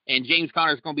 and James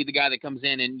Conner is going to be the guy that comes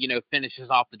in and, finishes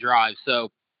off the drive.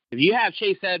 So if you have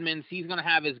Chase Edmonds, he's going to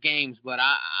have his games, but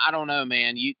I don't know,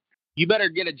 man. You better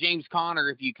get a James Conner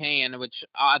if you can, which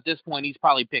at this point he's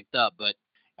probably picked up, but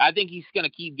I think he's going to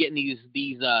keep getting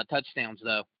these touchdowns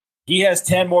though. He has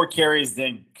 10 more carries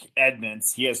than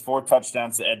Edmonds. He has 4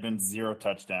 touchdowns to Edmonds, 0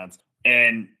 touchdowns.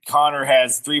 And Connor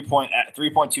has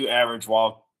 3.2 average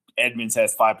while Edmonds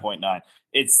has 5.9.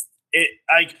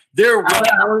 They're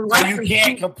winning, so you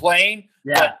can't complain.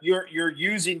 Yeah. But you're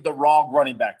using the wrong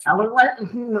running back. I would like to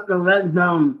see what the red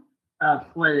zone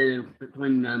split is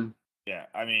between them. Yeah,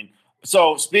 I mean,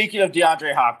 so speaking of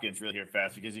DeAndre Hopkins, really here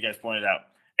fast, because you guys pointed out,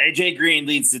 AJ Green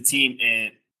leads the team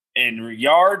in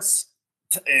yards,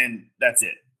 and that's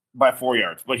it, by 4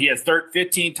 yards. But he has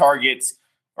 15 targets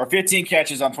or 15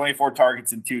 catches on 24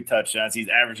 targets and 2 touchdowns. He's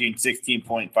averaging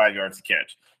 16.5 yards a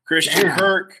catch.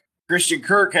 Christian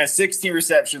Kirk has 16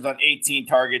 receptions on 18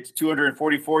 targets,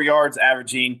 244 yards,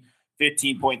 averaging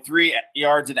 15.3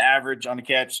 yards an average on a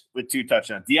catch with 2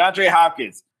 touchdowns. DeAndre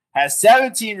Hopkins has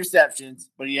 17 receptions,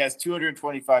 but he has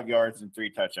 225 yards and 3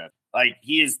 touchdowns. Like,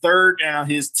 he is third on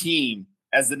his team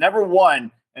as the number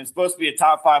 1 and supposed to be a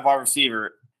top 5 wide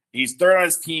receiver. He's third on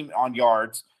his team on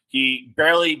yards. He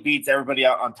barely beats everybody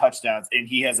out on touchdowns, and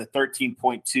he has a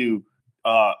 13.2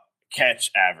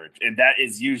 catch average. And that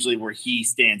is usually where he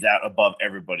stands out above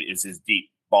everybody, is his deep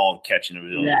ball catching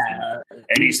ability. Yeah.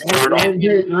 And he's third on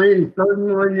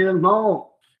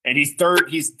And he's third.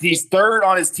 He's third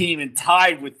on his team and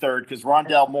tied with third because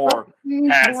Rondell Moore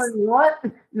has. What?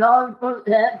 No,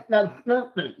 that's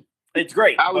something. It's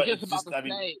great. I was just about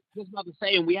to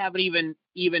say, and we haven't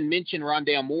even mentioned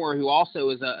Rondell Moore, who also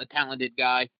is a talented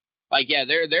guy. Like, yeah,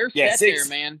 they're set there,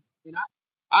 man.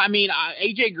 I mean,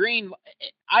 AJ Green.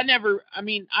 I never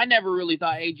really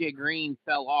thought AJ Green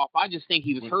fell off. I just think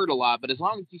he was hurt a lot. But as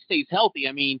long as he stays healthy,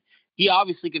 I mean, he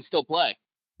obviously can still play.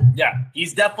 Yeah,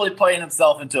 he's definitely playing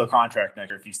himself into a contract next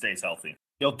year if he stays healthy.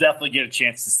 He'll definitely get a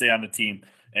chance to stay on the team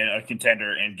and a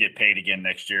contender and get paid again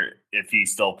next year if he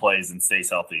still plays and stays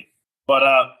healthy. But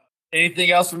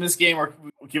anything else from this game, or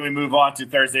can we move on to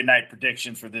Thursday night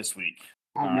predictions for this week?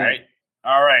 All right.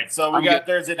 So we got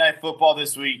Thursday night football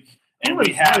this week, and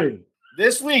we have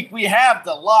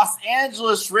the Los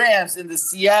Angeles Rams and the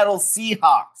Seattle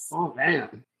Seahawks. Oh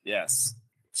man. Yes.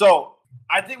 So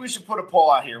I think we should put a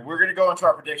poll out here. We're going to go into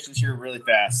our predictions here really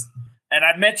fast. And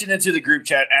I mentioned it to the group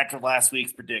chat after last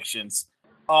week's predictions.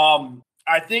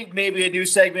 I think maybe a new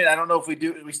segment. I don't know if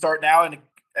we start now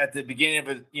at the beginning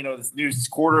of this new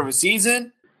quarter of a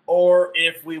season, or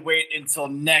if we wait until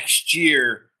next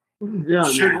year.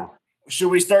 Yeah, should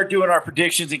we start doing our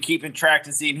predictions and keeping track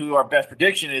and seeing who our best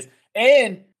prediction is?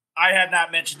 And I have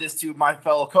not mentioned this to my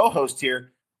fellow co-host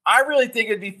here. I really think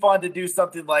it'd be fun to do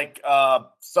something like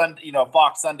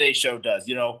Fox Sunday Show does.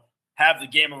 Have the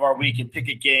game of our week and pick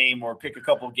a game or pick a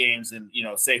couple of games and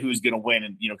say who's going to win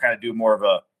and kind of do more of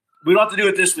a. We don't have to do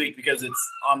it this week because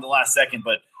it's on the last second,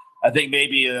 but I think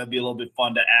maybe it'd be a little bit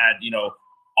fun to add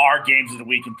our games of the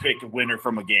week and pick a winner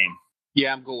from a game.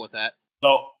 Yeah, I'm cool with that.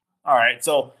 So all right,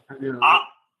 so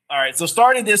so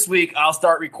starting this week, I'll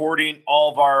start recording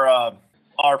all of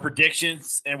our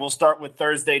predictions, and we'll start with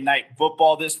Thursday night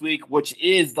football this week, which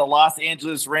is the Los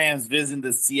Angeles Rams visiting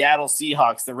the Seattle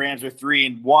Seahawks. The Rams are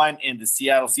 3-1, and the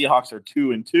Seattle Seahawks are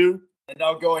 2-2. And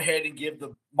I'll go ahead and give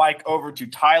the mic over to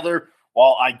Tyler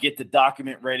while I get the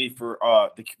document ready for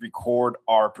to record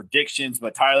our predictions.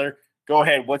 But Tyler, go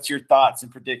ahead. What's your thoughts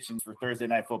and predictions for Thursday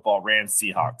night football, Rams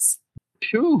Seahawks?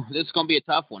 Phew, this is gonna be a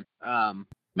tough one.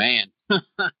 Man.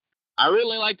 I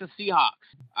really like the Seahawks.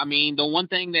 I mean, the one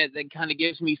thing that kind of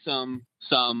gives me some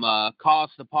cause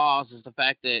to pause is the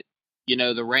fact that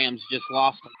the Rams just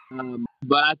lost.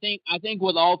 But I think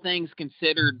with all things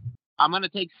considered, I'm going to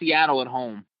take Seattle at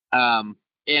home.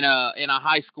 In a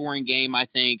high scoring game, I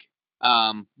think.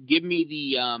 Give me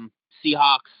the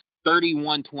Seahawks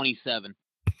 31-27.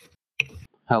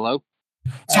 Hello.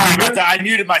 Sorry, I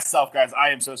muted myself, guys. I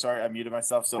am so sorry. I muted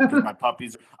myself. So because my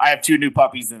puppies, I have 2 new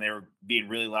puppies, and they were being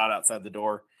really loud outside the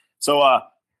door. So,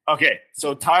 okay.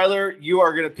 So Tyler, you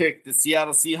are going to pick the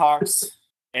Seattle Seahawks,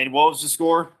 and what was the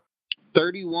score?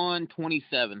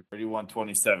 31-27.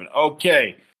 31-27.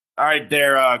 Okay. All right,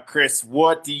 there, Chris.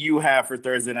 What do you have for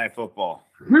Thursday night football?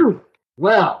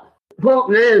 Well,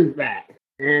 Portland's back,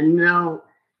 and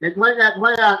they played that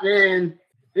playoff game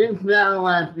in Seattle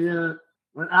last year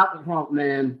without the Trump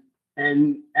man.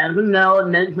 And as we know, it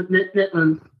makes a big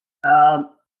difference. I'm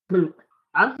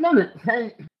going to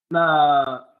take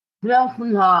the Seattle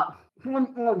Seahawks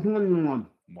 24-21.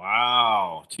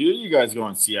 Wow. 2 of you guys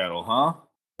going Seattle, huh?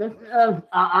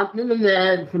 I'm giving the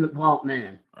edge to the Trump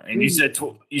man. And you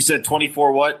said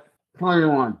 24 what?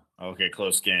 21. Okay,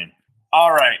 close game.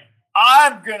 All right.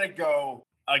 I'm going to go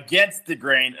against the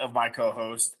grain of my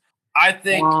co-host. I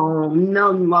think Oh,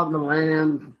 no, you love the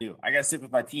Rams. I got to stick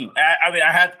with my team.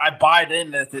 I buy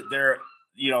in that they're,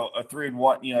 a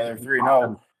 3-1, they're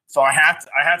 3-0. So I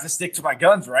have to stick to my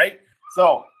guns, right?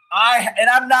 So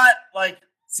I'm not like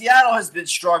Seattle has been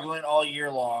struggling all year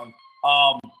long.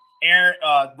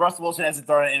 Russell Wilson hasn't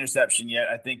thrown an interception yet.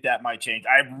 I think that might change.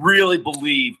 I really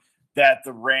believe that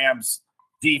the Rams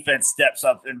defense steps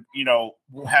up and,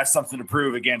 has something to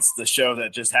prove against the show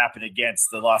that just happened against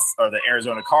the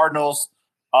Arizona Cardinals.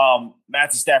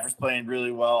 Matthew Stafford's playing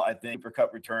really well. I think for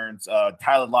Cup returns.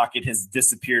 Tyler Lockett has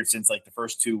disappeared since like the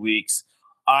first 2 weeks.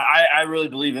 I really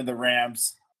believe in the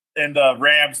Rams and the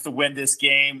Rams to win this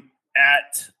game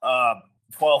at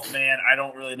 12th man. I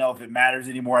don't really know if it matters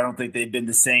anymore. I don't think they've been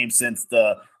the same since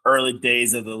the early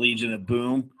days of the Legion of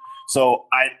Boom. So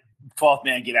 12th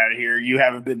man, get out of here. You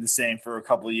haven't been the same for a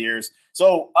couple of years.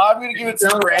 So I'm going to give it to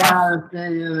the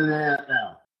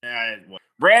Rams.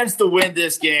 Rams to win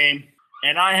this game,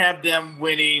 and I have them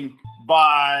winning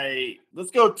by, let's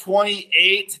go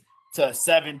 28-17.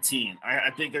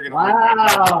 I think they're going to win.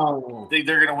 I think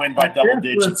they're going to win by double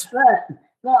digits.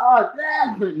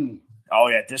 Oh,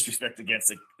 yeah, disrespect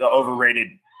against the overrated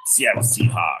Seattle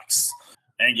Seahawks.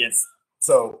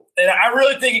 And I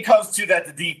really think it comes to that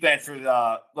the defense for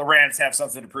the Rams have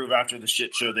something to prove after the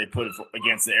shit show they put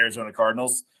against the Arizona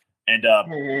Cardinals. And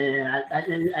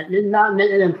I did not make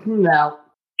it a shootout.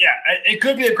 Yeah, it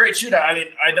could be a great shootout. I mean,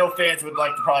 I know fans would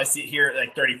like to probably see it here at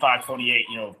like 35-28,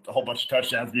 a whole bunch of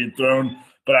touchdowns being thrown.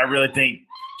 But I really think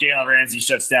Jalen Ramsey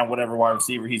shuts down whatever wide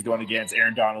receiver he's going against.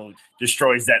 Aaron Donald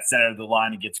destroys that center of the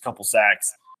line and gets a couple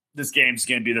sacks. This game's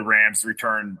going to be the Rams'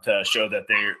 return to show that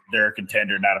they're a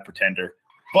contender, not a pretender.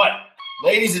 But,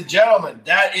 ladies and gentlemen,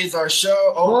 that is our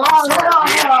show. Oh,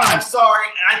 I'm sorry.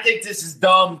 I think this is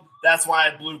dumb. That's why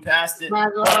I blew past it.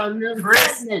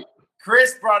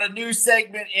 Chris brought a new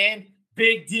segment in,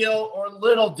 Big Deal or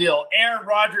Little Deal. Aaron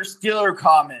Rodgers Steeler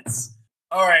comments.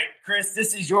 All right, Chris,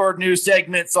 this is your new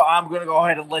segment, so I'm going to go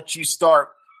ahead and let you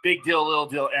start. Big Deal, Little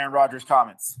Deal, Aaron Rodgers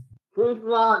comments. First of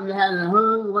all, you had to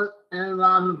heard what Aaron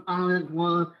Rodgers' comments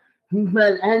were. He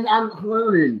said, and I'm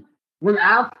quoting, when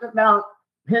asked about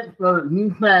Pittsburgh,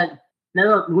 he said,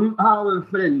 they're a blue-collar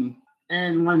city.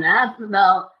 And when asked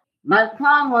about Mike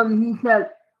Tomlin, he said,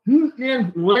 he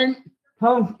just went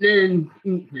posting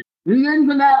speeches. Read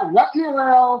into that what you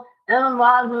will. Aaron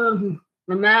Rodgers is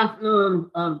the master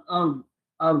of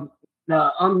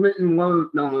the unwritten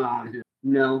word going on here.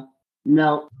 No.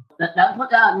 That's what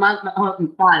that Mike McCarthy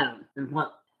fired, is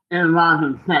what Aaron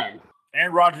Rodgers said.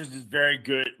 Aaron Rodgers is very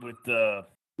good with the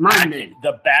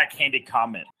backhanded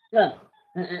comment. Yes.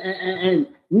 And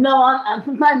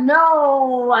since I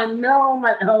know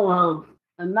my co-host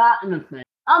are not in the same.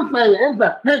 I'm saying it's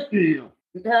a pick deal.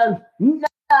 Because you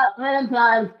got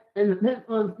franchise in the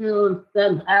Pittsburgh Steelers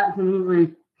that's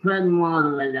absolutely treading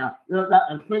water right now. They're got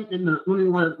a switch in the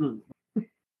 21st group.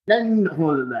 Then the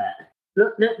quarterback.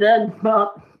 Then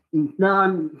Chuck and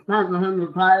John him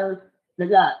retired. They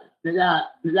got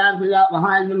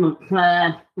behind them with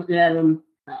trash. Look at them.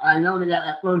 I know they got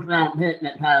that first round pick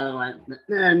that Tyler went, but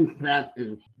then trash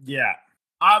is. Yeah.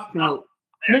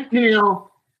 Big deal.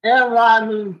 Aaron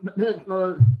Rodgers,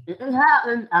 Pittsburgh. It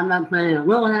happened. I'm not saying it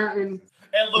will happen.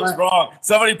 It looks wrong.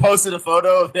 Somebody posted a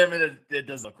photo of him, and it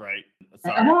doesn't look right.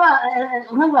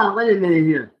 Hold on, wait a minute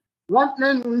here. One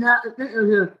thing we have to think of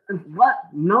here is what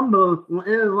number will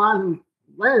Aaron Rodgers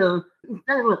wear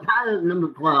instead of retired number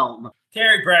 12.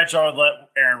 Terry Bradshaw would let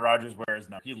Aaron Rodgers wear his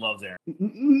number. He loves Aaron.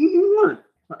 He would.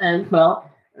 And so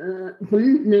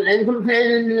you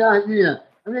comparing the idea.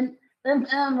 I mean,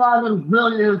 if Aaron Rodgers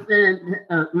really understands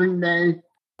Green Bay,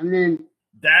 I mean,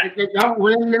 if they don't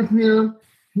win this year,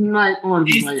 he might want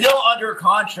to play. He's still under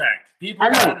contract. People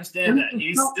don't understand that.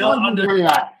 He's still under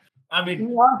contract. I mean, he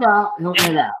wants out, he'll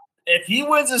get out. If he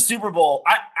wins a Super Bowl,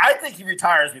 I think he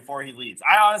retires before he leaves.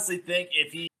 I honestly think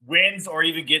if he wins or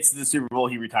even gets to the Super Bowl,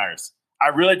 he retires. I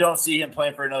really don't see him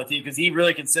playing for another team because he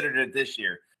really considered it this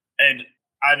year. And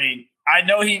I mean, I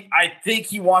really think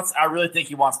he wants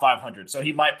 500. So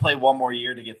he might play one more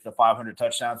year to get to the 500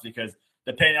 touchdowns because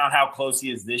depending on how close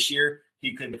he is this year,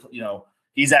 he could,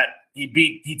 he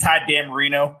tied Dan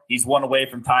Marino. He's 1 away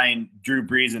from tying Drew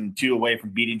Brees and 2 away from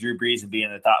beating Drew Brees and being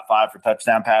in the top 5 for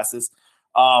touchdown passes.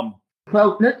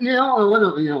 So big deal or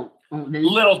little deal?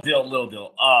 Little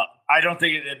deal. I don't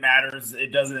think it matters.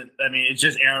 It doesn't. I mean, it's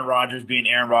just Aaron Rodgers being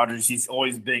Aaron Rodgers. He's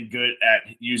always been good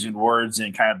at using words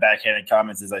and kind of backhanded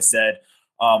comments, as I said.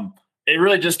 It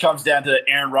really just comes down to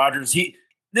Aaron Rodgers.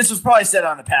 this was probably said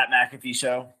on the Pat McAfee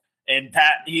show. And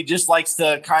Pat, he just likes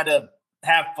to kind of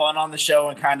have fun on the show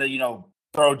and kind of,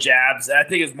 throw jabs. I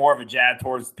think it's more of a jab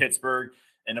towards Pittsburgh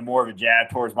and a more of a jab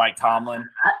towards Mike Tomlin.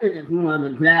 I think it's more of a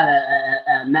jab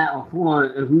at Matt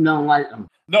LaFleur if you don't like him.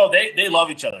 No, they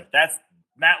love each other. That's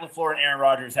Matt LaFleur and Aaron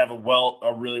Rodgers have a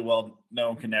really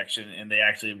well-known connection, and they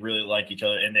actually really like each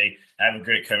other, and they have a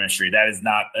great chemistry. That is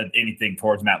not anything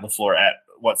towards Matt LaFleur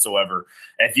whatsoever.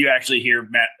 If you actually hear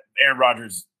Aaron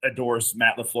Rodgers adores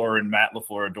Matt LaFleur and Matt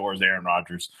LaFleur adores Aaron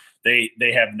Rodgers, they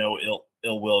have no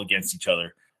ill will against each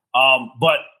other.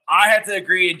 But I have to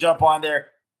agree and jump on there.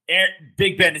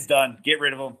 Big Ben is done. Get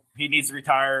rid of him. He needs to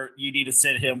retire. You need to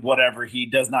sit him, whatever. He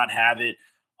does not have it.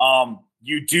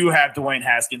 You do have Dwayne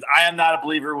Haskins. I am not a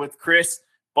believer with Chris,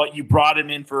 but you brought him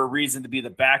in for a reason to be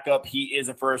the backup. He is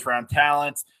a first-round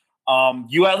talent.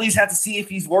 You at least have to see if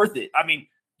he's worth it. I mean,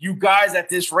 you guys at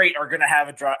this rate are going to have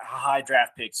a high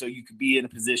draft pick, so you could be in a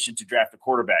position to draft a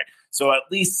quarterback. So at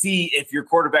least see if your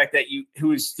quarterback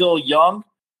who is still young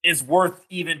is worth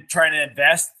even trying to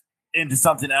invest into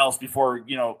something else before,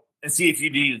 and see if you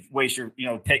need to waste your,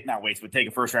 take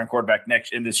a first-round quarterback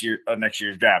next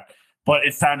year's draft. But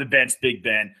it's time to bench Big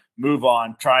Ben, move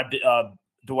on, try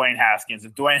Dwayne Haskins.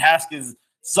 If Dwayne Haskins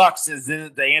sucks,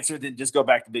 the answer, then just go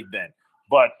back to Big Ben.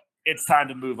 But it's time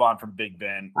to move on from Big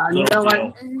Ben. Once he's done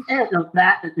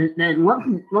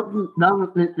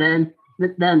with Big Ben,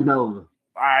 Big Ben's over.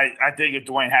 I think if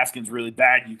Dwayne Haskins really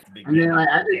bad, you can Big Ben.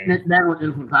 I think Big Ben was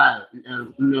just retired.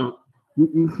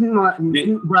 You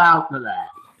too proud for that.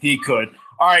 He could.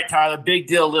 All right, Tyler, big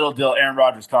deal, little deal, Aaron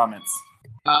Rodgers comments.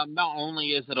 Not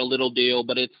only is it a little deal,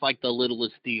 but it's like the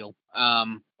littlest deal.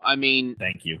 I mean,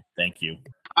 thank you.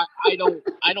 I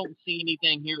don't see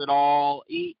anything here at all.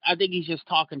 I think he's just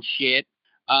talking shit.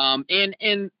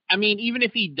 And I mean, even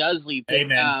if he does leave Green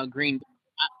Bay,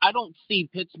 I don't see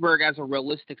Pittsburgh as a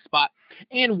realistic spot.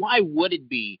 And why would it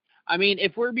be? I mean,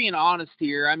 if we're being honest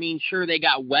here, I mean, sure, they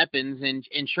got weapons and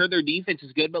sure, their defense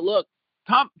is good. But look,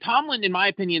 Tomlin, in my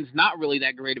opinion, is not really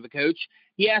that great of a coach.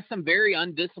 He has some very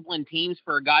undisciplined teams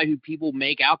for a guy who people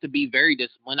make out to be very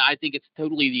disciplined. I think it's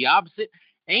totally the opposite.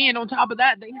 And on top of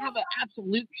that, they have an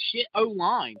absolute shit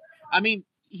O-line. I mean,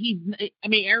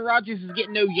 Aaron Rodgers is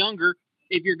getting no younger.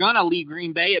 If you're going to leave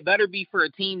Green Bay, it better be for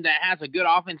a team that has a good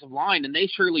offensive line, and they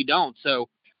surely don't. So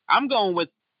I'm going with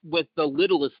the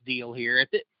littlest deal here.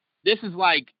 This is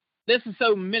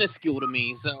so minuscule to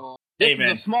me. So this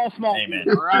is a small Amen.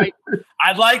 Deal, all right?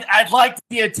 I'd like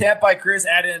the attempt by Chris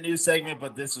adding a new segment,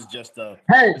 but this is just a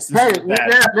Just make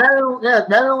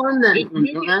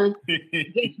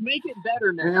it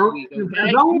better next week.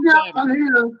 Okay?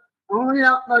 Only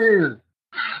up for here.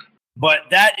 But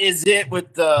that is it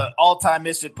with the All-Time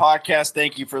Misfit podcast.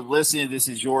 Thank you for listening. This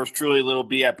is yours truly, Little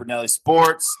B at Brunelli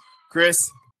Sports. Chris?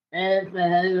 And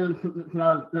don't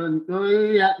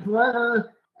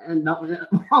forget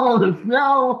to follow the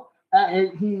show at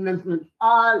 18 Misfits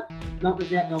Pod. Don't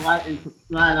forget to like and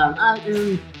subscribe on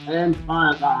iTunes and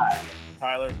Spotify.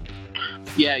 Tyler?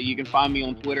 Yeah, you can find me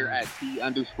on Twitter at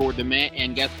 @T_Dement.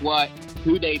 And guess what?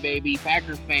 Two-day, baby.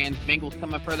 Packers fans, Bengals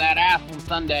coming for that ass on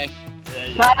Sunday.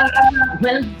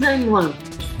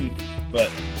 But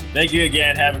thank you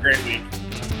again. Have a great week.